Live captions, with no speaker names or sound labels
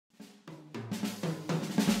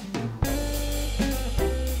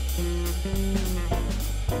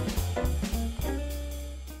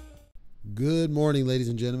Good morning, ladies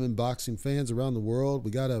and gentlemen, boxing fans around the world.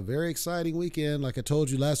 We got a very exciting weekend, like I told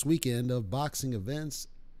you last weekend, of boxing events.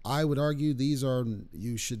 I would argue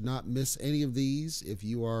you should not miss any of these. If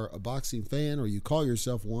you are a boxing fan or you call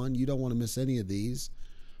yourself one, you don't want to miss any of these.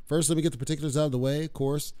 First, let me get the particulars out of the way. Of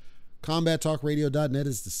course, combattalkradio.net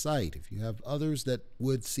is the site. If you have others that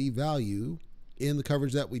would see value in the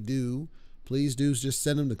coverage that we do, please do just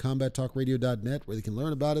send them to combattalkradio.net where they can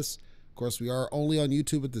learn about us. Of course, we are only on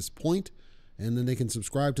YouTube at this point, and then they can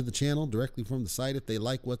subscribe to the channel directly from the site if they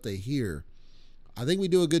like what they hear. I think we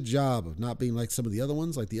do a good job of not being like some of the other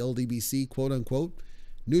ones, like the LDBC, quote unquote,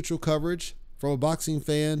 neutral coverage from a boxing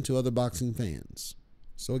fan to other boxing fans.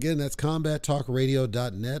 So again, that's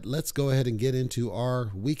combattalkradio.net. Let's go ahead and get into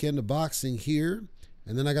our weekend of boxing here.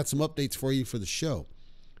 And then I got some updates for you for the show.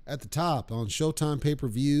 At the top, on Showtime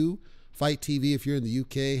pay-per-view, Fight TV if you're in the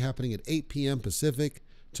UK, happening at 8 p.m. Pacific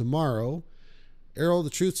tomorrow. Errol the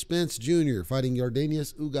Truth Spence Jr. fighting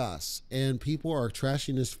Josesito Ugas, and people are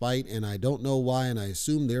trashing this fight, and I don't know why, and I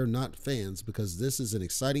assume they're not fans because this is an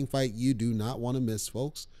exciting fight you do not want to miss,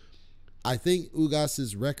 folks. I think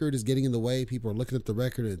Ugas's record is getting in the way. People are looking at the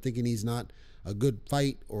record and thinking he's not a good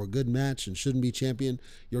fight or a good match and shouldn't be champion.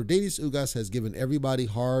 Josesito Ugas has given everybody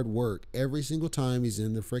hard work every single time he's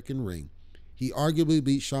in the freaking ring. He arguably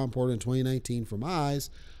beat Shawn Porter in 2019. For my eyes,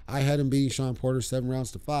 I had him beating Shawn Porter 7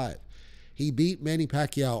 rounds to 5. He beat Manny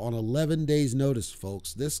Pacquiao on 11 days' notice,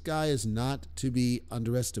 folks. This guy is not to be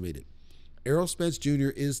underestimated. Errol Spence Jr.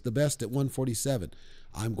 is the best at 147.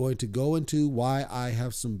 I'm going to go into why I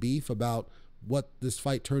have some beef about what this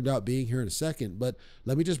fight turned out being here in a second, but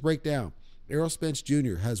let me just break down. Errol Spence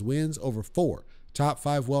Jr. has wins over 4 top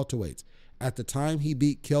 5 welterweights. At the time he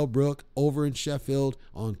beat Kell Brook over in Sheffield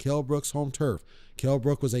on Kell Brook's home turf. Kell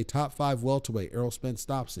Brook was a top 5 welterweight. Errol Spence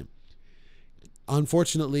stops him.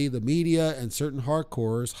 Unfortunately, the media and certain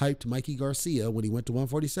hardcores hyped Mikey Garcia when he went to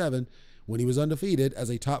 147, when he was undefeated as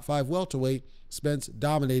a top 5 welterweight. Spence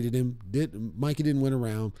dominated him. Mikey didn't win a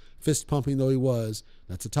round, fist pumping though he was.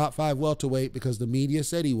 That's a top 5 welterweight because the media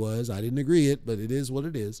said he was. I didn't agree it, but it is what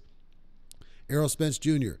it is. Errol Spence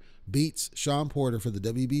Jr. beats Shawn Porter for the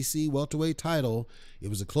WBC welterweight title. It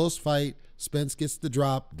was a close fight. Spence gets the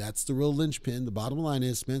drop. That's the real linchpin. The bottom line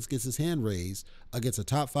is Spence gets his hand raised against a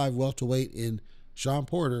top 5 welterweight in Shawn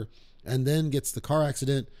Porter, and then gets the car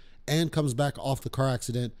accident and comes back off the car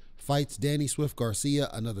accident, fights Danny Swift Garcia,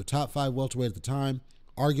 another top 5 welterweight at the time,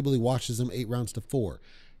 arguably washes him 8 rounds to 4.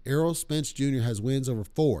 Errol Spence Jr. has wins over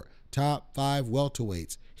 4 top 5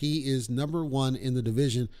 welterweights. He is #1 in the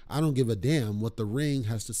division. I don't give a damn what the ring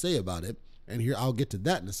has to say about it, and here I'll get to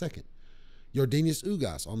that in a second. Josesito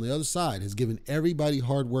Ugas on the other side has given everybody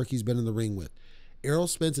hard work he's been in the ring with. Errol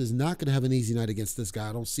Spence is not going to have an easy night against this guy.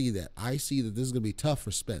 I don't see that. I see that this is going to be tough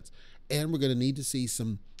for Spence, and we're going to need to see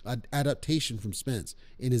some adaptation from Spence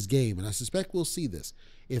in his game, and I suspect we'll see this.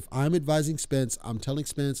 If I'm advising Spence, I'm telling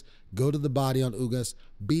Spence, go to the body on Ugas,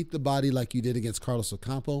 beat the body like you did against Carlos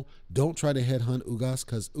Ocampo. Don't try to headhunt Ugas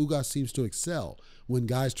because Ugas seems to excel when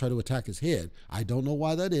guys try to attack his head. I don't know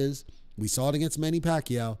why that is. We saw it against Manny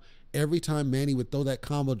Pacquiao. Every time Manny would throw that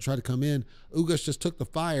combo to try to come in, Ugas just took the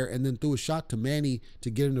fire and then threw a shot to Manny to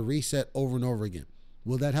get him to reset over and over again.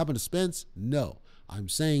 Will that happen to Spence? No. I'm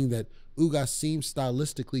saying that Ugas seems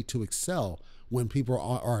stylistically to excel when people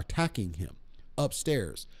are attacking him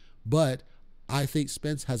upstairs. But I think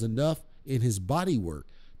Spence has enough in his body work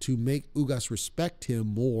to make Ugas respect him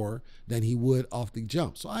more than he would off the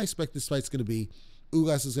jump. So I expect this fight's going to be,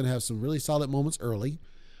 Ugas is going to have some really solid moments early.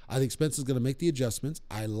 I think Spence is going to make the adjustments.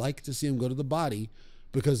 I like to see him go to the body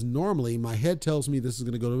because normally my head tells me this is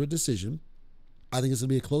going to go to a decision. I think it's going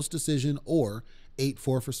to be a close decision or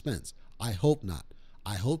 8-4 for Spence. I hope not.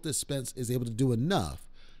 I hope that Spence is able to do enough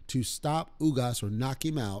to stop Ugas or knock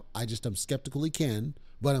him out. I'm skeptical he can,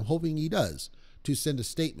 but I'm hoping he does, to send a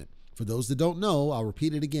statement. For those that don't know, I'll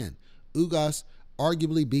repeat it again. Ugas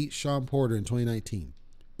arguably beat Shawn Porter in 2019.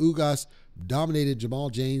 Ugas dominated Jamal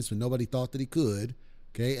James when nobody thought that he could.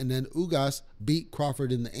 Okay, and then Ugas beat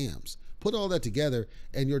Crawford in the AMs. Put all that together,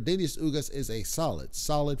 and Josesito Ugas is a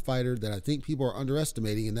solid fighter that I think people are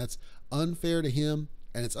underestimating, and that's unfair to him,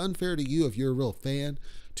 and it's unfair to you if you're a real fan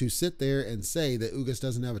to sit there and say that Ugas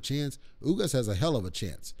doesn't have a chance. Ugas has a hell of a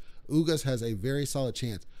chance. Ugas has a very solid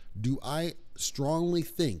chance. Do I strongly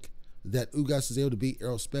think that Ugas is able to beat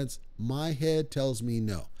Errol Spence? My head tells me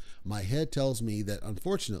no. My head tells me that,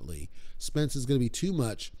 unfortunately, Spence is going to be too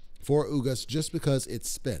much for Ugas just because it's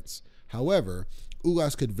Spence. However,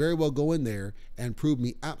 Ugas could very well go in there and prove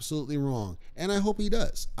me absolutely wrong, and I hope he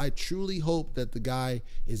does. I truly hope that the guy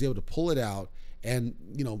is able to pull it out and,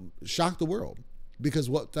 shock the world, because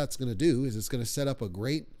what that's going to do is it's going to set up a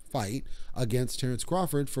great fight against Terrence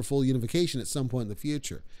Crawford for full unification at some point in the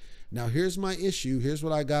future. Now, here's my issue. Here's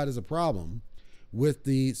what I got as a problem with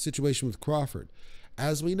the situation with Crawford.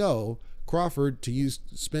 As we know, Crawford, to use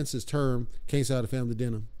Spence's term, can't sell at a family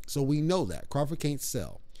dinner. So we know that. Crawford can't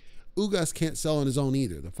sell. Ugas can't sell on his own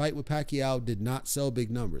either. The fight with Pacquiao did not sell big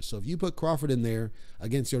numbers. So if you put Crawford in there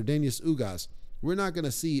against Yordenis Ugas, we're not going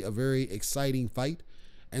to see a very exciting fight.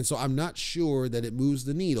 And so I'm not sure that it moves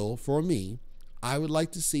the needle for me. I would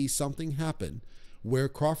like to see something happen where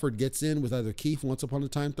Crawford gets in with either Keith Once Upon a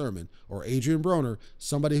Time Thurman or Adrian Broner,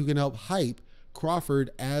 somebody who can help hype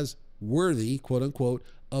Crawford as worthy, quote unquote,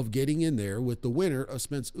 of getting in there with the winner of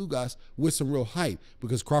Spence Ugas with some real hype,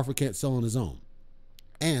 because Crawford can't sell on his own.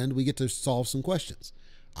 And we get to solve some questions.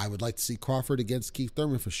 I would like to see Crawford against Keith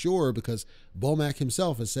Thurman for sure, because Bomac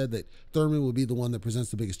himself has said that Thurman will be the one that presents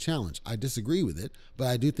the biggest challenge. I disagree with it, but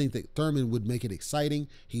I do think that Thurman would make it exciting.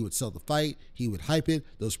 He would sell the fight. He would hype it.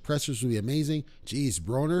 Those pressers would be amazing. Geez,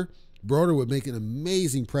 Broner would make an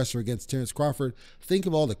amazing presser against Terrence Crawford. Think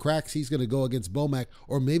of all the cracks he's going to go against Bomac,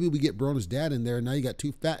 or maybe we get Broner's dad in there, and now you got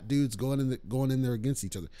two fat dudes going in there against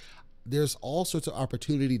each other. There's all sorts of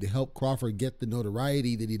opportunity to help Crawford get the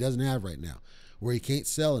notoriety that he doesn't have right now, where he can't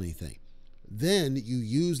sell anything. Then you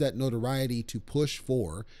use that notoriety to push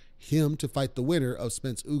for him to fight the winner of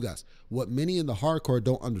Spence Ugas. What many in the hardcore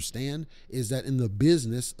don't understand is that in the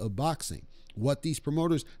business of boxing, what these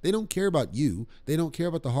promoters, they don't care about you. They don't care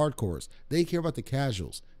about the hardcores. They care about the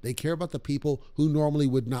casuals. They care about the people who normally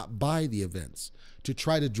would not buy the events, to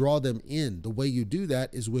try to draw them in. The way you do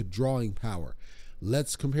that is with drawing power.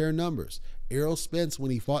 Let's compare numbers. Errol Spence,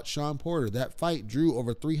 when he fought Sean Porter, that fight drew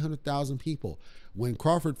over 300,000 people. When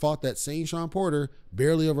Crawford fought that same Sean Porter,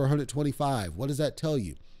 barely over 125. What does that tell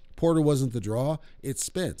you? Porter wasn't the draw. It's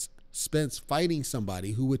Spence. Spence fighting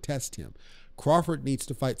somebody who would test him. Crawford needs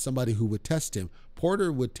to fight somebody who would test him.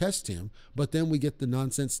 Porter would test him, but then we get the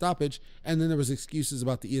nonsense stoppage, and then there was excuses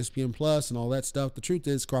about the ESPN Plus and all that stuff. The truth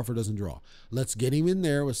is, Crawford doesn't draw. Let's get him in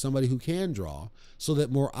there with somebody who can draw, so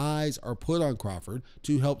that more eyes are put on Crawford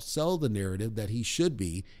to help sell the narrative that he should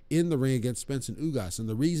be in the ring against Spence and Ugas. And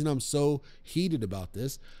the reason I'm so heated about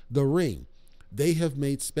this, the ring. They have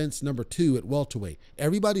made Spence number 2 at welterweight.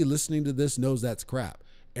 Everybody listening to this knows that's crap.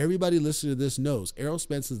 Everybody listening to this knows Errol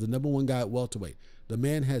Spence is the number 1 guy at welterweight. The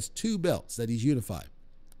man has 2 belts that he's unified.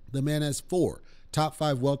 The man has 4 top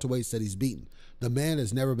 5 welterweights that he's beaten. The man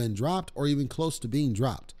has never been dropped or even close to being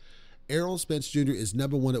dropped. Errol Spence Jr. is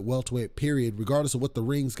number 1 at welterweight, period, regardless of what the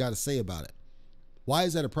ring's got to say about it. Why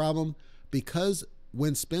is that a problem? Because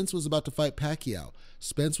when Spence was about to fight Pacquiao,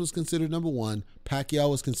 Spence was considered number 1. Pacquiao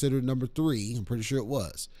was considered number 3. I'm pretty sure it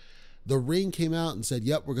was. The ring came out and said,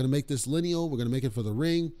 yep, we're going to make this lineal. We're going to make it for the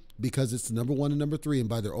ring because it's the number 1 and number 3. And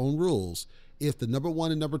by their own rules, if the number 1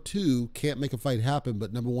 and number 2 can't make a fight happen,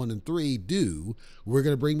 but number 1 and 3 do, we're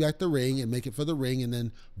going to bring back the ring and make it for the ring. And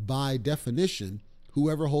then by definition,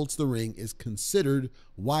 whoever holds the ring is considered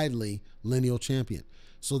widely lineal champion.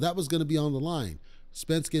 So that was going to be on the line.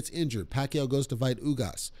 Spence gets injured. Pacquiao goes to fight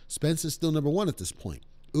Ugas. Spence is still number 1 at this point.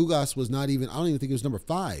 Ugas was not even, I don't even think he was number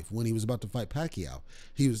 5 when he was about to fight Pacquiao.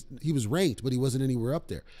 He was ranked, but he wasn't anywhere up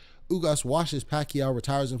there. Ugas washes Pacquiao,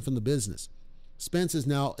 retires him from the business. Spence is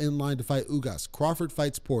now in line to fight Ugas. Crawford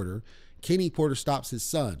fights Porter. Kenny Porter stops his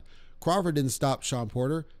son. Crawford didn't stop Sean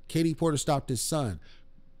Porter. Kenny Porter stopped his son.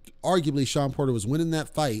 Arguably, Sean Porter was winning that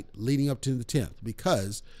fight leading up to the 10th,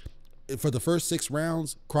 because for the first 6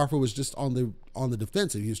 rounds, Crawford was just on the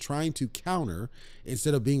defensive. He was trying to counter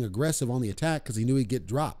instead of being aggressive on the attack because he knew he'd get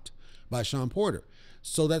dropped by Sean Porter.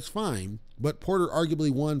 So that's fine, but Porter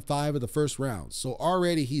arguably won 5 of the first rounds. So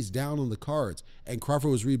already he's down on the cards, and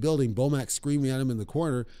Crawford was rebuilding, Bomac screaming at him in the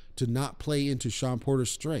corner to not play into Sean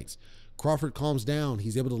Porter's strengths. Crawford calms down.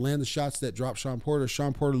 He's able to land the shots that drop Sean Porter.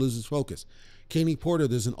 Sean Porter loses focus. Kenny Porter,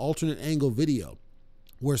 there's an alternate angle video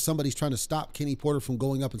where somebody's trying to stop Kenny Porter from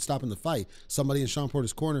going up and stopping the fight. Somebody in Sean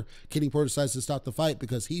Porter's corner. Kenny Porter decides to stop the fight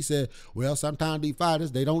because he said, well, sometimes these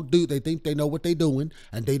fighters, they think they know what they're doing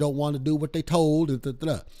and they don't want to do what they told.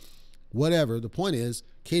 Whatever. The point is,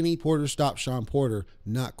 Kenny Porter stopped Sean Porter,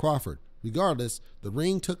 not Crawford. Regardless, the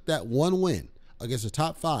ring took that 1 win against the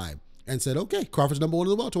top 5 and said, okay, Crawford's number 1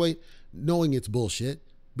 in the welterweight, knowing it's bullshit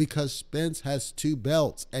because Spence has 2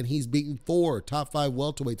 belts and he's beaten 4 top 5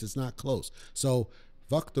 welterweights. It's not close. So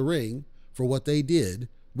fuck the ring for what they did,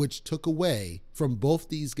 which took away from both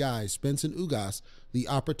these guys, Spence and Ugas, the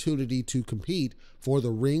opportunity to compete for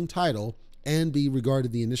the ring title and be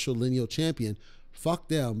regarded the initial lineal champion. Fuck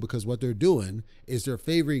them, because what they're doing is they're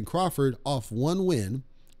favoring Crawford off 1 win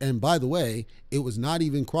And by the way, it was not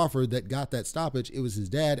even Crawford that got that stoppage. It was his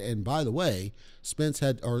dad. And by the way,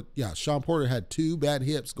 Shawn Porter had 2 bad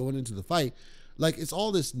hips going into the fight. Like, it's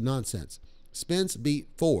all this nonsense. Spence beat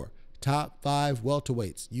 4 top 5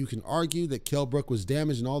 welterweights. You can argue that Kell Brook was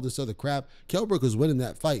damaged and all this other crap. Kell Brook was winning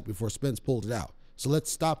that fight before Spence pulled it out. So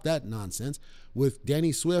let's stop that nonsense. With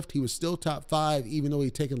Danny Swift, he was still top 5, even though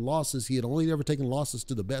he'd taken losses. He had only ever taken losses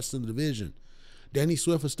to the best in the division. Danny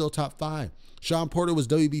Swift was still top 5. Shawn Porter was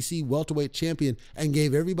WBC welterweight champion and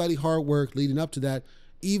gave everybody hard work leading up to that.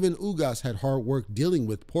 Even Ugas had hard work dealing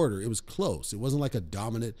with Porter. It was close. It wasn't like a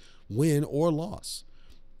dominant win or loss.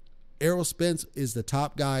 Errol Spence is the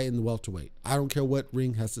top guy in the welterweight. I don't care what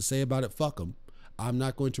Ring has to say about it. Fuck him. I'm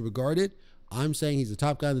not going to regard it. I'm saying he's the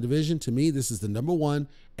top guy in the division. To me, this is the number 1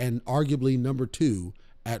 and arguably number 2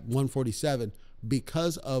 at 147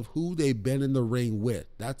 because of who they've been in the ring with.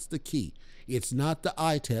 That's the key. It's not the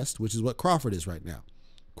eye test, which is what Crawford is right now.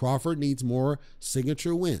 Crawford needs more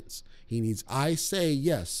signature wins. He needs, I say,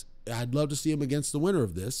 yes, I'd love to see him against the winner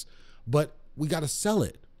of this, but we got to sell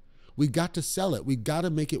it. We got to sell it. We got to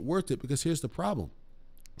make it worth it, because here's the problem.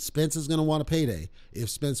 Spence is going to want a payday if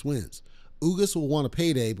Spence wins. Ugas will want a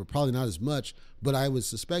payday, but probably not as much, but I would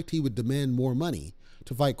suspect he would demand more money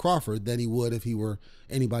to fight Crawford than he would if he were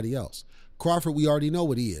anybody else. Crawford, we already know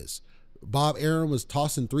what he is. Bob Arum was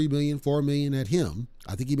tossing $3 million, $4 million at him.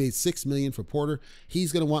 I think he made $6 million for Porter.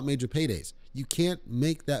 He's going to want major paydays. You can't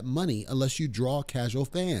make that money unless you draw casual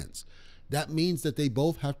fans. That means that they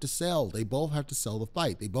both have to sell. They both have to sell the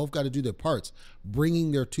fight. They both got to do their parts,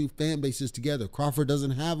 bringing their 2 fan bases together. Crawford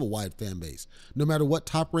doesn't have a wide fan base. No matter what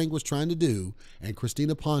Top Rank was trying to do, and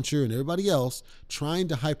Christina Poncher and everybody else trying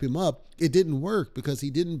to hype him up, it didn't work because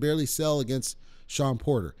he didn't barely sell against Shawn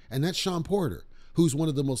Porter. And that's Shawn Porter, who's one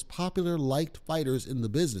of the most popular, liked fighters in the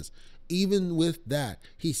business. Even with that,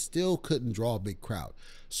 he still couldn't draw a big crowd.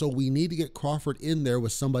 So we need to get Crawford in there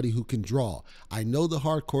with somebody who can draw. I know the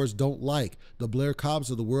hardcores don't like the Blair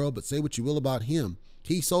Cobbs of the world, but say what you will about him.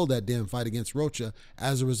 He sold that damn fight against Rocha.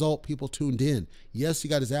 As a result, people tuned in. Yes, he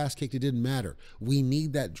got his ass kicked. It didn't matter. We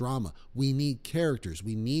need that drama. We need characters.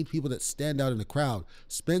 We need people that stand out in the crowd.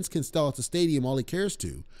 Spence can sell at the stadium all he cares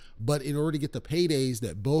to, but in order to get the paydays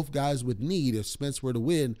that both guys would need if Spence were to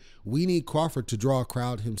win, we need Crawford to draw a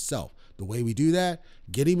crowd himself. The way we do that,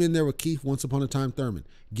 get him in there with Keith Once Upon a Time Thurman.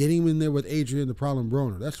 Get him in there with Adrian the Problem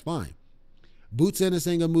Broner. That's fine. Boots Ennis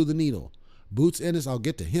ain't going to move the needle. Boots Ennis, I'll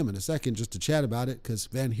get to him in a second just to chat about it because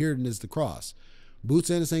Van Heerden is the cross.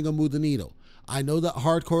 Boots Ennis ain't going to move the needle. I know that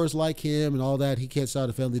hardcores like him and all that. He can't start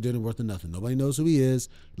a family dinner worth of nothing. Nobody knows who he is.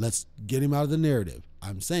 Let's get him out of the narrative.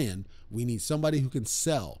 I'm saying we need somebody who can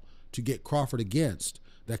sell to get Crawford against,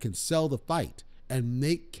 that can sell the fight and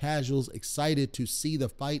make casuals excited to see the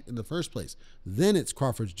fight in the first place. Then it's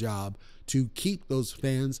Crawford's job to keep those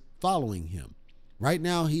fans following him. Right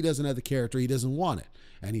now, he doesn't have the character. He doesn't want it.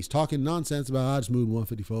 And he's talking nonsense about, I just moved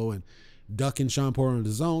 154 and ducking Shawn Porter on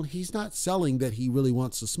the zone. He's not selling that he really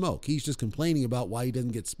wants to smoke. He's just complaining about why he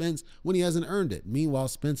doesn't get Spence when he hasn't earned it. Meanwhile,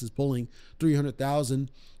 Spence is pulling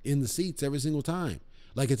 300,000 in the seats every single time.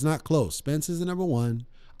 Like, it's not close. Spence is the number 1.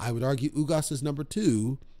 I would argue Ugas is number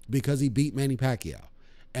 2 because he beat Manny Pacquiao.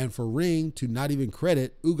 And for Ring to not even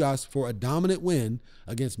credit Ugas for a dominant win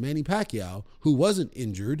against Manny Pacquiao, who wasn't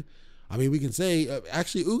injured. I mean, we can say,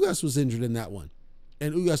 actually, Ugas was injured in that one.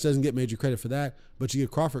 And Ugas doesn't get major credit for that, but you give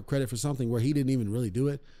Crawford credit for something where he didn't even really do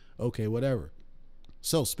it. Okay, whatever.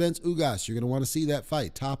 So Spence Ugas, you're going to want to see that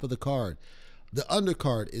fight, top of the card. The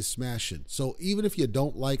undercard is smashing. So even if you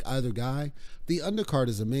don't like either guy, the undercard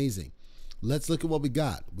is amazing. Let's look at what we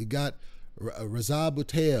got. We got Reza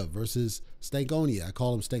Butaev versus Stanionis. I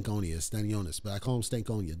call him Stanionis, but I call him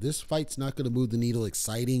Stanionis. This fight's not going to move the needle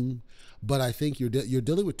exciting, but I think you're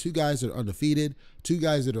dealing with 2 guys that are undefeated, 2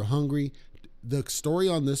 guys that are hungry. The story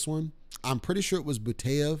on this one, I'm pretty sure it was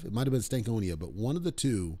Butaev. It might have been Stanionis, but one of the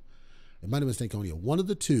two, it might have been Stanionis. One of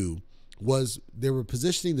the two was they were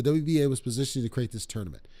positioning, the WBA was positioning to create this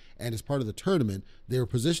tournament. And as part of the tournament, they were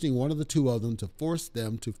positioning one of the 2 of them to force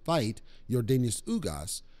them to fight Yordenis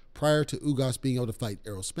Ugas prior to Ugas being able to fight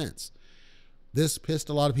Errol Spence. This pissed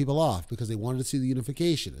a lot of people off because they wanted to see the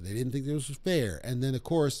unification and they didn't think this was fair. And then, of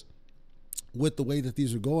course, with the way that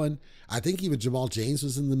these are going, I think even Jamal James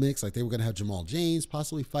was in the mix. Like, they were going to have Jamal James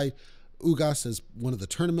possibly fight Ugas as one of the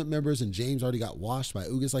tournament members, and James already got washed by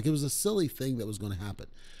Ugas. Like, it was a silly thing that was going to happen.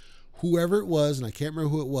 Whoever it was, and I can't remember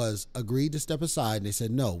who it was, agreed to step aside, and they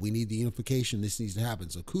said, no, we need the unification. This needs to happen.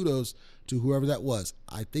 So kudos to whoever that was.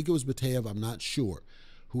 I think it was Butaev. I'm not sure.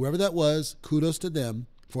 Whoever that was, kudos to them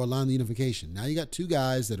for allowing the unification. Now you got 2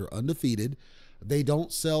 guys that are undefeated. They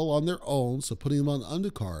don't sell on their own, so putting them on the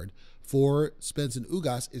undercard for Spence and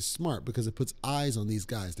Ugas is smart because it puts eyes on these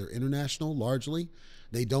guys. They're international largely.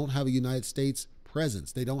 They don't have a United States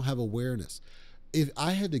presence. They don't have awareness. If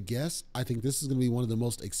I had to guess, I think this is going to be one of the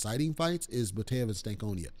most exciting fights is Butaev and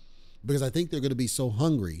Stanionis, because I think they're going to be so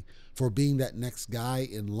hungry for being that next guy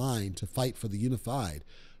in line to fight for the unified,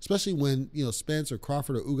 especially when, you know, Spence or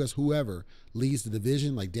Crawford or Ugas, whoever leaves the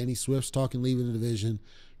division, like Danny Swift's talking leaving the division.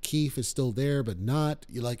 Keith is still there, but not.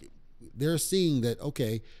 You're like, they're seeing that,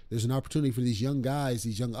 okay, there's an opportunity for these young guys,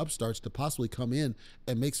 these young upstarts to possibly come in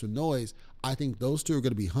and make some noise. I think those two are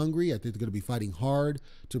going to be hungry. I think they're going to be fighting hard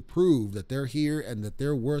to prove that they're here and that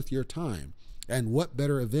they're worth your time. And what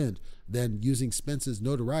better event than using Spence's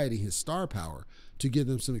notoriety, his star power, to give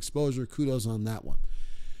them some exposure. Kudos on that one.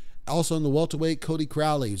 Also in the welterweight, Cody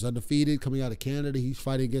Crowley, who's undefeated, coming out of Canada. He's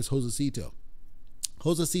fighting against Josesito.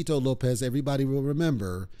 Josesito Lopez, everybody will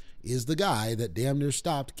remember, is the guy that damn near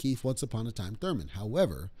stopped Keith Once Upon a Time Thurman.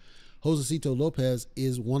 However, Josesito Lopez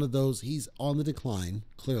is one of those, he's on the decline,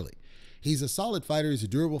 clearly. He's a solid fighter. He's a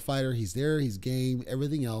durable fighter. He's there. He's game.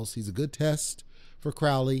 Everything else. He's a good test for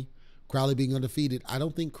Crowley. Crowley being undefeated. I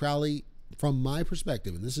don't think Crowley, from my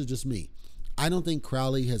perspective, and this is just me, I don't think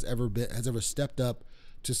Crowley has ever stepped up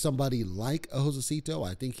to somebody like a Josesito.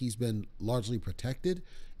 I think he's been largely protected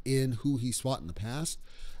in who he's fought in the past.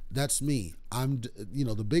 That's me.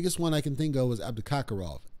 The biggest one I can think of was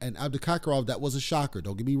Abdukakarov. And Abdukakarov, that was a shocker.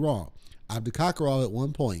 Don't get me wrong. Abdukakarov at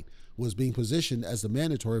one point was being positioned as the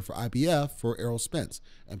mandatory for IBF for Errol Spence.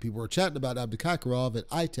 And people were chatting about Abdukakarov at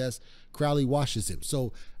eye test. Crowley washes him.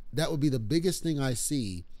 So that would be the biggest thing I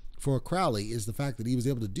see for Crowley, is the fact that he was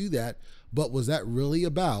able to do that. But was that really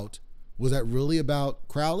about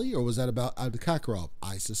Crowley, or was that about Abdukakarov?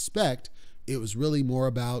 I suspect it was really more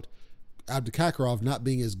about Abdukakarov not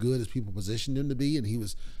being as good as people positioned him to be, and he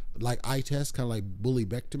was like eye test, kind of like Bully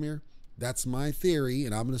Bektemir. That's my theory,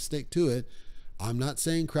 and I'm going to stick to it. I'm not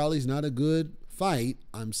saying Crowley's not a good fight.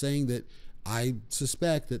 I'm saying that I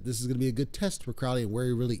suspect that this is going to be a good test for Crowley and where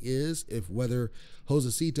he really is, whether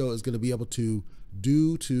Josesito is going to be able to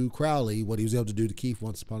do to Crowley what he was able to do to Keith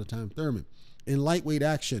Once Upon a Time Thurman. In lightweight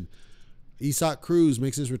action, Isaac Cruz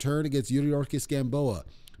makes his return against Yuriorkis Gamboa.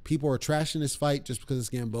 People are trashing this fight just because it's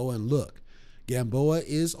Gamboa, and look, Gamboa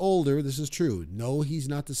is older. This is true. No, he's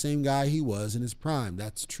not the same guy he was in his prime.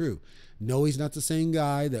 That's true. No, he's not the same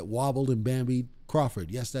guy that wobbled and bambied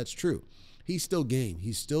Crawford. Yes, that's true. He's still game.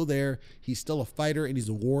 He's still there. He's still a fighter, and he's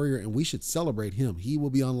a warrior, and we should celebrate him. He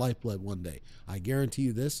will be on Lifeblood one day. I guarantee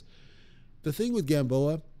you this. The thing with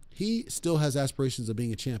Gamboa, he still has aspirations of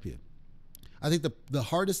being a champion. I think the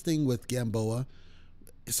hardest thing with Gamboa,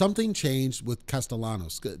 something changed with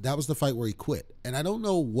Castellanos. That was the fight where he quit. And I don't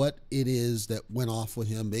know what it is that went off with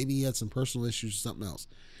him. Maybe he had some personal issues or something else.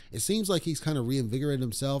 It seems like he's kind of reinvigorated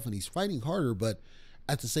himself and he's fighting harder, but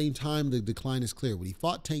at the same time, the decline is clear. When he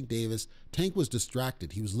fought Tank Davis, Tank was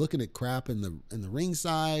distracted. He was looking at crap in the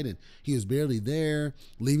ringside, and he was barely there,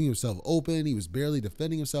 leaving himself open. He was barely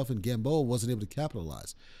defending himself, and Gamboa wasn't able to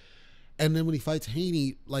capitalize. And then when he fights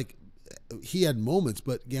Haney, like, he had moments,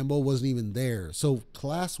 but Gamboa wasn't even there. So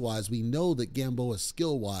class-wise, we know that Gamboa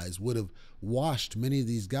skill-wise would have washed many of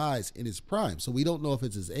these guys in his prime. So we don't know if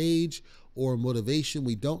it's his age or motivation.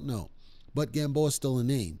 We don't know. But Gamboa's still a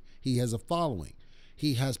name. He has a following.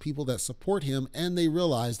 He has people that support him, and they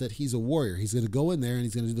realize that he's a warrior. He's going to go in there, and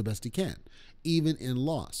he's going to do the best he can, even in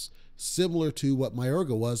loss, similar to what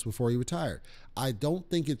Mayorga was before he retired. I don't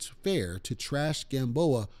think it's fair to trash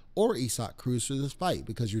Gamboa or Isaac Cruz for this fight,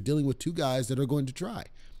 because you're dealing with two guys that are going to try.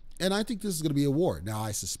 And I think this is going to be a war. Now,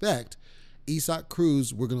 I suspect Isaac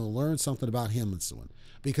Cruz, we're going to learn something about him in this one.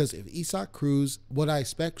 Because if Isaac Cruz, what I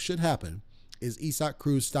expect should happen is Isaac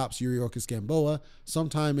Cruz stops Yuriorkis Gamboa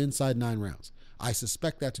sometime inside 9 rounds. I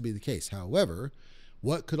suspect that to be the case. However,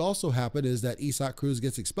 what could also happen is that Isaac Cruz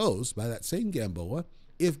gets exposed by that same Gamboa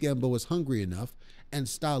if Gamboa is hungry enough, and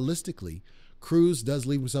stylistically, Cruz does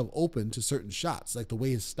leave himself open to certain shots. Like the way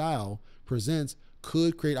his style presents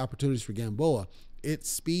could create opportunities for Gamboa. Its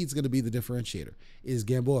speed's going to be the differentiator. Is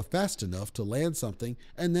Gamboa fast enough to land something?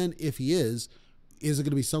 And then if he is it going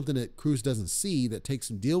to be something that Cruz doesn't see that takes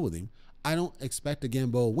him deal with him? I don't expect a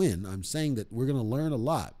Gamboa win. I'm saying that we're going to learn a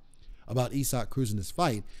lot about Isaac Cruz in this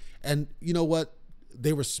fight. And you know what?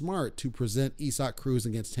 They were smart to present Isaac Cruz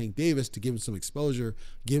against Tank Davis to give him some exposure,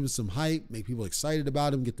 give him some hype, make people excited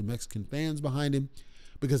about him, get the Mexican fans behind him.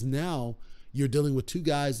 Because now you're dealing with two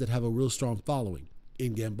guys that have a real strong following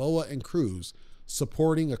in Gamboa and Cruz,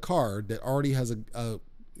 supporting a card that already has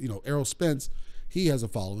Errol Spence, he has a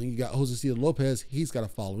following. You got Josesito Lopez, he's got a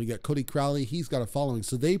following. You got Cody Crowley, he's got a following.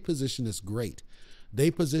 So they position this great. They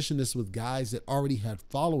position this with guys that already had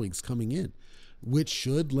followings coming in. which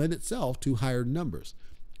should lend itself to higher numbers.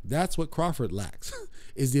 That's what Crawford lacks,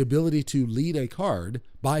 is the ability to lead a card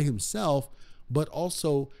by himself, but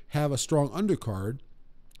also have a strong undercard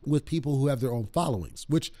with people who have their own followings,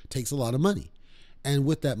 which takes a lot of money. And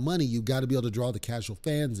with that money, you've got to be able to draw the casual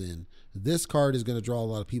fans in. This card is going to draw a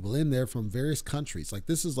lot of people in there from various countries. Like,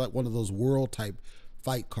 this is like one of those world type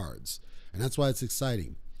fight cards. And that's why it's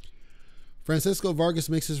exciting. Francisco Vargas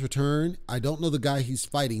makes his return. I don't know the guy he's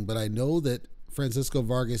fighting, but I know that Francisco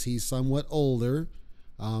Vargas, he's somewhat older.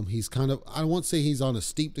 He's kind of, I won't say he's on a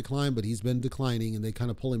steep decline, but he's been declining, and they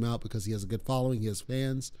kind of pull him out because he has a good following. He has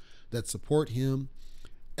fans that support him.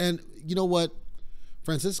 And you know what?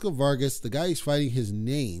 Francisco Vargas, the guy he's fighting, his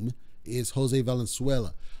name is Jose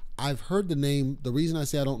Valenzuela. I've heard the name. The reason I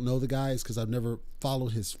say I don't know the guy is because I've never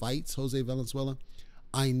followed his fights, Jose Valenzuela.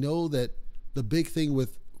 I know that the big thing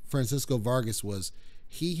with Francisco Vargas was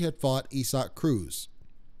he had fought Isaac Cruz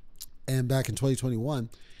and back in 2021,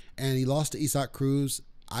 and he lost to Isaac Cruz.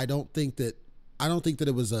 I don't think that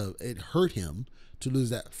it hurt him to lose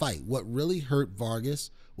that fight. What really hurt Vargas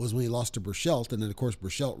was when he lost to Burchelt, and then of course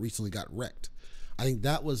Burchelt recently got wrecked. I think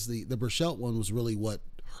that was the Burchelt one was really what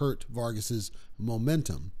hurt Vargas's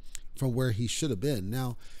momentum from where he should have been.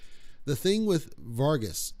 Now, the thing with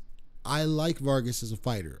Vargas, I like Vargas as a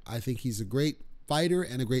fighter. I think he's a great fighter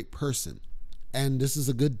and a great person. And this is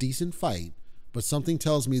a good, decent fight, but something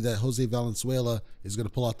tells me that Jose Valenzuela is going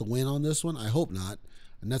to pull out the win on this one. I hope not.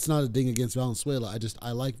 And that's not a ding against Valenzuela.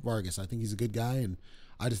 I like Vargas. I think he's a good guy, and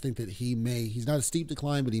I just think that he's not a steep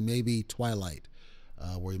decline, but he may be twilight,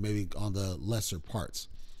 where he may be on the lesser parts.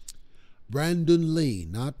 Brandon Lee,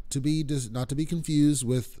 not to be confused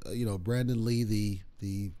with Brandon Lee,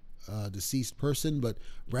 the deceased person, but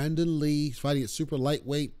Brandon Lee fighting at super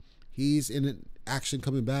lightweight. He's in action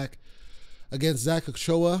coming back against Zach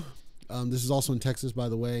Ochoa. This is also in Texas, by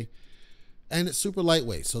the way, and it's super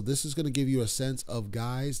lightweight. So this is going to give you a sense of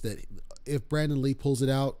guys that if Brandon Lee pulls it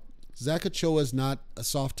out, Zach Ochoa is not a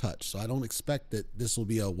soft touch. So I don't expect that this will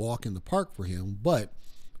be a walk in the park for him, but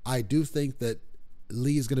I do think that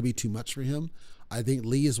Lee is going to be too much for him. I think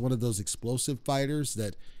Lee is one of those explosive fighters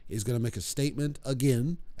that is going to make a statement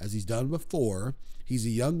again, as he's done before. He's a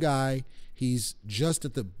young guy. He's just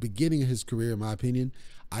at the beginning of his career, in my opinion.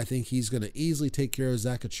 I think he's going to easily take care of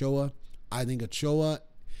Zach Ochoa. I think Ochoa,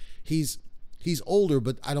 he's older,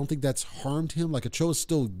 but I don't think that's harmed him. Like, Ochoa's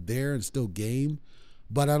still there and still game,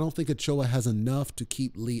 but I don't think Ochoa has enough to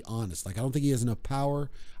keep Lee honest. Like, I don't think he has enough power.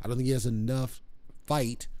 I don't think he has enough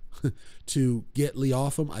fight to get Lee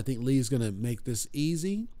off him. I think Lee is going to make this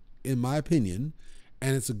easy, in my opinion,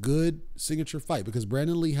 and it's a good signature fight because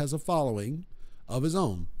Brandon Lee has a following of his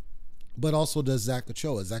own, but also does Zach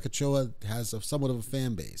Ochoa. Zach Ochoa has somewhat of a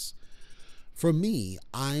fan base. For me,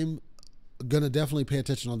 I'm going to definitely pay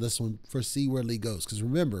attention on this one for see where Lee goes, because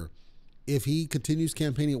remember, if he continues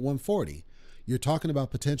campaigning at 140, you're talking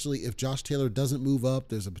about potentially if Josh Taylor doesn't move up,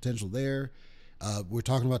 there's a potential there. We're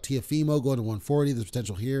talking about Teofimo going to 140. There's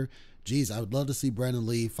potential here. Geez, I would love to see Brandon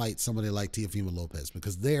Lee fight somebody like Teofimo Lopez,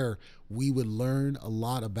 because there we would learn a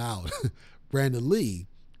lot about Brandon Lee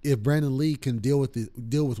if Brandon Lee can deal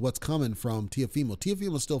with what's coming from Teofimo.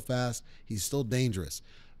 Teofimo's still fast. He's still dangerous.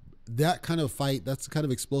 That kind of fight, that's the kind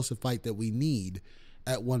of explosive fight that we need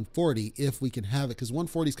at 140 if we can have it, because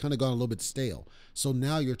 140's kind of gone a little bit stale. So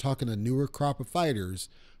now you're talking a newer crop of fighters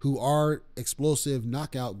who are explosive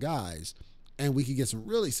knockout guys, and we could get some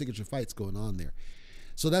really signature fights going on there.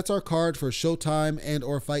 So that's our card for Showtime and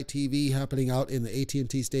or Fight TV happening out in the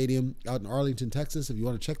AT&T Stadium out in Arlington, Texas. If you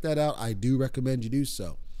want to check that out, I do recommend you do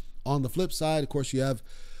so. On the flip side, of course, you have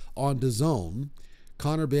on DAZN,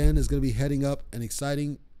 Conor Benn is going to be heading up an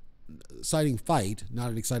exciting fight,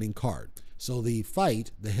 not an exciting card. So the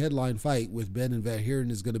fight, the headline fight with Benn and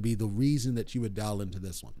Heerden is going to be the reason that you would dial into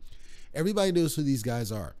this one. Everybody knows who these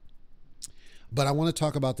guys are, but I want to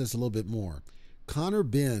talk about this a little bit more. Conor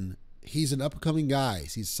Benn, he's an up-and-coming guy.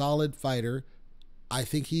 He's a solid fighter. I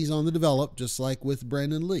think he's on the develop, just like with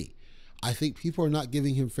Brandon Lee. I think people are not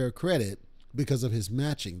giving him fair credit because of his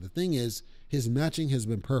matching. The thing is, his matching has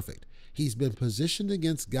been perfect. He's been positioned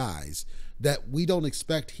against guys that we don't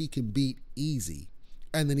expect he can beat easy,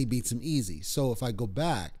 and then he beats them easy. So if I go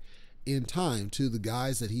back in time to the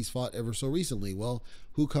guys that he's fought ever so recently, well,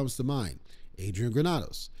 who comes to mind? Adrian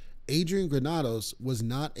Granados. Adrian Granados was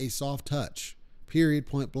not a soft touch, period,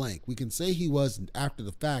 point blank. We can say he was after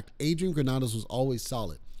the fact. Adrian Granados was always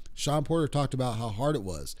solid. Sean Porter talked about how hard it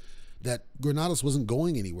was, that Granados wasn't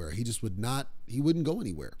going anywhere. He just wouldn't go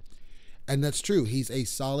anywhere. And that's true. He's a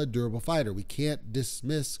solid, durable fighter. We can't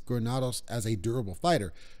dismiss Granados as a durable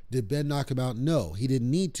fighter. Did Ben knock him out? No, he didn't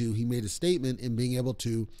need to. He made a statement in being able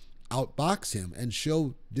to outbox him and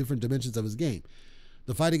show different dimensions of his game.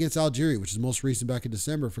 The fight against Algieri, which is most recent back in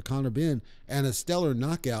December for Conor Benn, and a stellar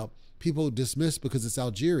knockout, people dismiss because it's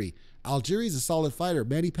Algieri. Algieri's a solid fighter.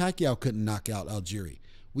 Manny Pacquiao couldn't knock out Algieri.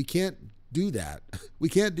 We can't do that. We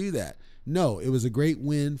can't do that. No, it was a great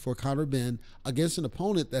win for Conor Benn against an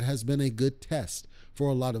opponent that has been a good test for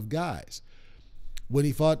a lot of guys. When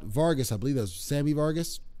he fought Vargas, I believe that was Sammy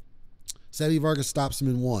Vargas. Sammy Vargas stops him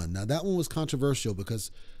in one. Now, that one was controversial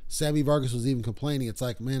because Sammy Vargas was even complaining. It's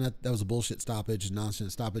like, man, that was a bullshit stoppage,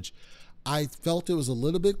 nonsense stoppage. I felt it was a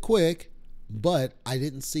little bit quick, but I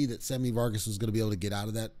didn't see that Sammy Vargas was going to be able to get out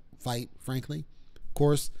of that fight, frankly. Of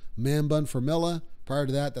course, man bun Formella. Prior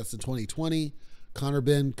to that, that's in 2020. Conor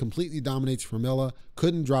Benn completely dominates Formella.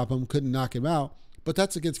 Couldn't drop him, couldn't knock him out, but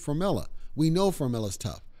that's against Formella. We know Formella's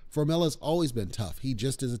tough. Formella's always been tough. He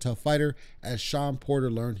just is a tough fighter, as Sean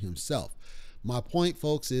Porter learned himself. My point,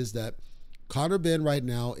 folks, is that Conor Benn right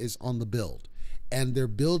now is on the build, and they're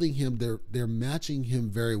building him. They're matching him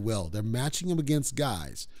very well. They're matching him against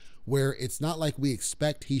guys where it's not like we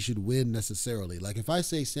expect he should win necessarily. Like if I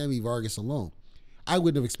say Sammy Vargas alone, I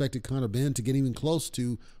wouldn't have expected Conor Benn to get even close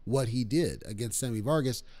to what he did against Sammy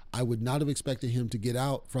Vargas. I would not have expected him to get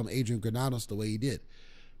out from Adrian Granados the way he did.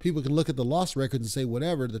 People can look at the loss records and say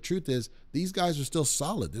whatever. The truth is, these guys are still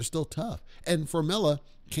solid. They're still tough. And Formella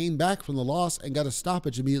came back from the loss and got a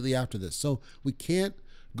stoppage immediately after this. So we can't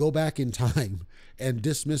go back in time and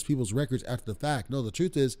dismiss people's records after the fact. No, the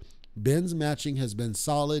truth is, Benn's matching has been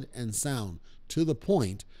solid and sound to the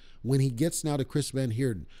point when he gets now to Chris Van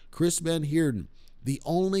Heerden. Chris Van Heerden, the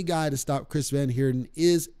only guy to stop Chris Van Heerden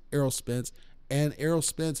is Errol Spence, and Errol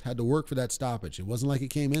Spence had to work for that stoppage. It wasn't like it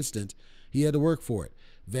came instant. He had to work for it.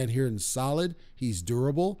 Van Heerden's solid. He's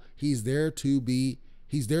durable. He's there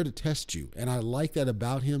to test you. And I like that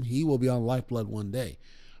about him. He will be on Lifeblood one day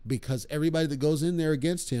because everybody that goes in there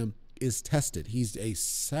against him is tested. He's a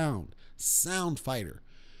sound fighter.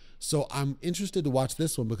 So I'm interested to watch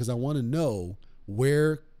this one because I want to know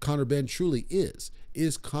where Conor Benn truly is.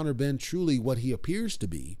 Is Conor Benn truly what he appears to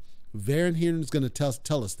be? Van Heerden is going to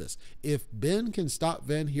tell us this. If Benn can stop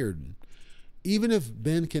Van Heerden, even if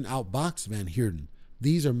Benn can outbox Van Heerden,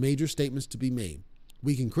 these are major statements to be made.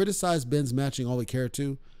 We can criticize Benn's matching all we care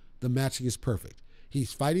to. The matching is perfect.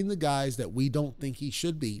 He's fighting the guys that we don't think he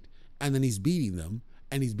should beat, and then he's beating them,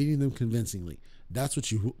 and he's beating them convincingly. That's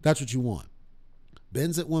what you want.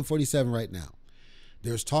 Benn's at 147 right now.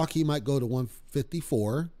 There's talk he might go to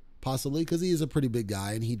 154, possibly, because he is a pretty big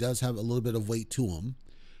guy, and he does have a little bit of weight to him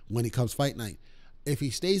when he comes fight night. If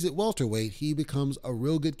he stays at welterweight, he becomes a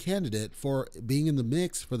real good candidate for being in the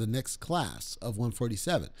mix for the next class of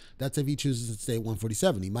 147. That's if he chooses to stay at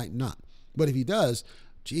 147. He might not. But if he does,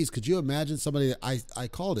 geez, could you imagine somebody that I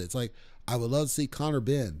called it? It's like, I would love to see Conor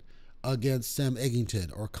Benn against Sam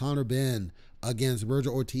Eggington, or Conor Benn against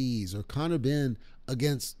Virgil Ortiz, or Conor Benn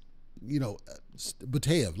against,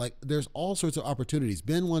 Butaev. Like, there's all sorts of opportunities.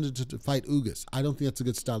 Benn wanted to fight Ugas. I don't think that's a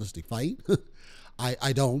good stylistic fight.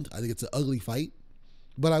 I don't. I think it's an ugly fight.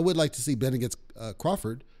 But I would like to see Benn against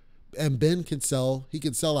Crawford, and Benn can sell. He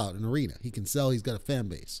can sell out an arena. He can sell. He's got a fan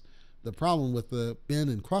base. The problem with the Benn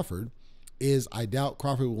and Crawford is I doubt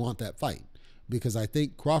Crawford would want that fight, because I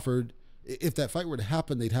think Crawford, if that fight were to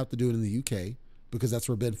happen, they'd have to do it in the UK because that's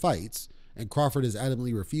where Benn fights. And Crawford has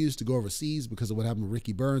adamantly refused to go overseas because of what happened with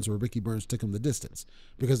Ricky Burns, where Ricky Burns took him the distance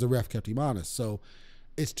because the ref kept him honest. So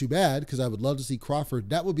it's too bad, because I would love to see Crawford.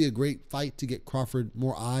 That would be a great fight to get Crawford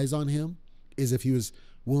more eyes on him, is if he was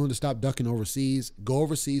willing to stop ducking overseas, go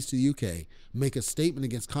overseas to the UK, make a statement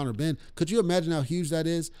against Conor Benn. Could you imagine how huge that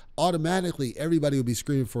is? Automatically, everybody would be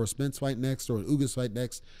screaming for a Spence fight next or an Ugas fight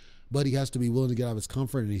next, but he has to be willing to get out of his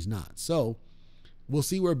comfort, and he's not. So we'll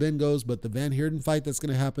see where Benn goes, but the Van Heerden fight that's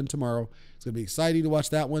going to happen tomorrow, it's going to be exciting to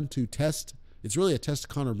watch that one, to test. It's really a test of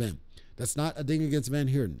Conor Benn. That's not a ding against Van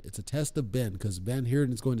Heerden. It's a test of Benn, because Van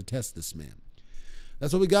Heerden is going to test this man.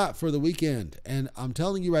 That's what we got for the weekend. And I'm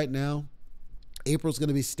telling you right now, April's going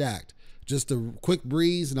to be stacked. Just a quick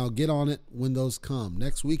breeze, and I'll get on it when those come.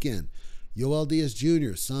 Next weekend, Yoel Diaz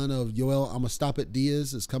Jr., son of Yoel Amastapet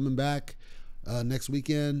Diaz, is coming back next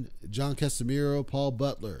weekend. John Casimiro, Paul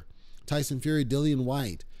Butler, Tyson Fury, Dillian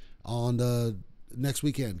White on the next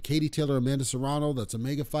weekend. Katie Taylor, Amanda Serrano, that's a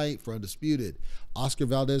mega fight for Undisputed. Oscar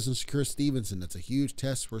Valdez and Shakur Stevenson, that's a huge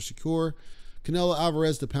test for Shakur. Canelo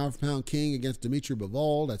Alvarez, the pound-for-pound king, against Dimitri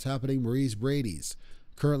Bivol, that's happening. Maurice Brady's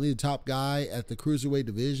currently the top guy at the cruiserweight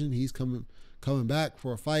division. He's coming back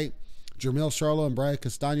for a fight. Jermell Charlo and Brian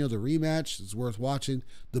Castano, the rematch is worth watching.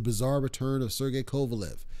 The bizarre return of Sergey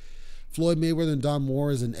Kovalev. Floyd Mayweather and Don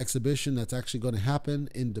Moore is an exhibition that's actually going to happen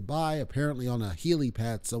in Dubai, apparently on a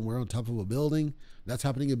helipad somewhere on top of a building. That's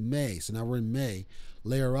happening in May. So now we're in May.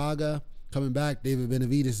 Learaga coming back. David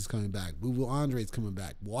Benavidez is coming back. Bubu Andre is coming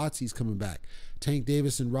back. Buatsi's coming back. Tank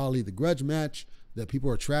Davis and Raleigh, the grudge match that people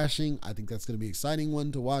are trashing. I think that's going to be an exciting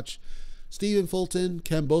one to watch. Stephen Fulton,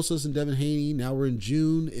 Kambosos and Devin Haney. Now we're in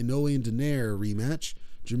June. Inoue and Daenerys rematch.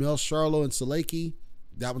 Jamel Charlo and Saleki.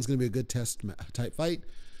 That one's going to be a good test type fight.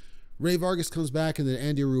 Ray Vargas comes back, and then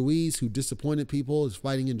Andy Ruiz, who disappointed people, is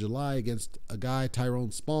fighting in July against a guy, Tyrone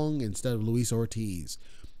Spong, instead of Luis Ortiz.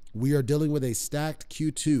 We are dealing with a stacked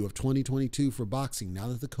Q2 of 2022 for boxing. Now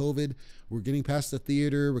that the COVID, we're getting past the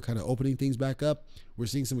theater, we're kind of opening things back up, we're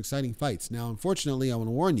seeing some exciting fights. Now, unfortunately, I want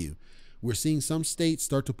to warn you, we're seeing some states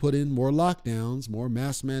start to put in more lockdowns, more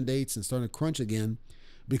mask mandates, and starting to crunch again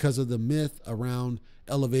because of the myth around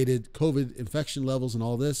elevated COVID infection levels and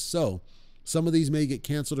all this. So some of these may get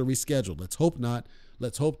canceled or rescheduled. Let's hope not.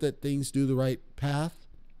 Let's hope that things do the right path.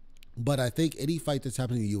 But I think any fight that's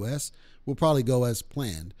happening in the U.S. will probably go as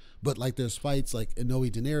planned. But like there's fights like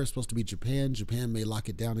Inoue Daenerys supposed to be Japan. Japan may lock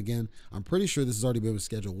it down again. I'm pretty sure this has already been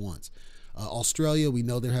scheduled once. Australia, we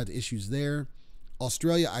know they had issues there.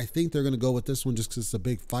 Australia, I think they're going to go with this one just because it's a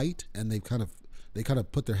big fight, and they kind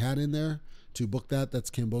of put their hat in there to book that. That's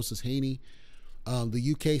Kambosos Haney.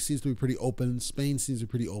 The UK seems to be pretty open. Spain seems to be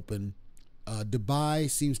pretty open. Dubai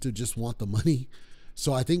seems to just want the money.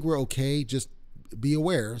 So I think we're okay. Just be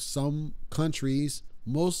aware. Some countries,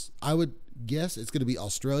 I would guess it's going to be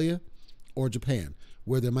Australia or Japan,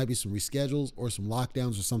 where there might be some reschedules or some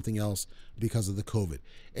lockdowns or something else because of the COVID.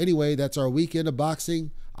 Anyway, that's our weekend of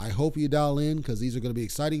boxing. I hope you dial in because these are going to be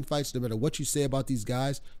exciting fights no matter what you say about these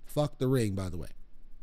guys. Fuck the ring, by the way.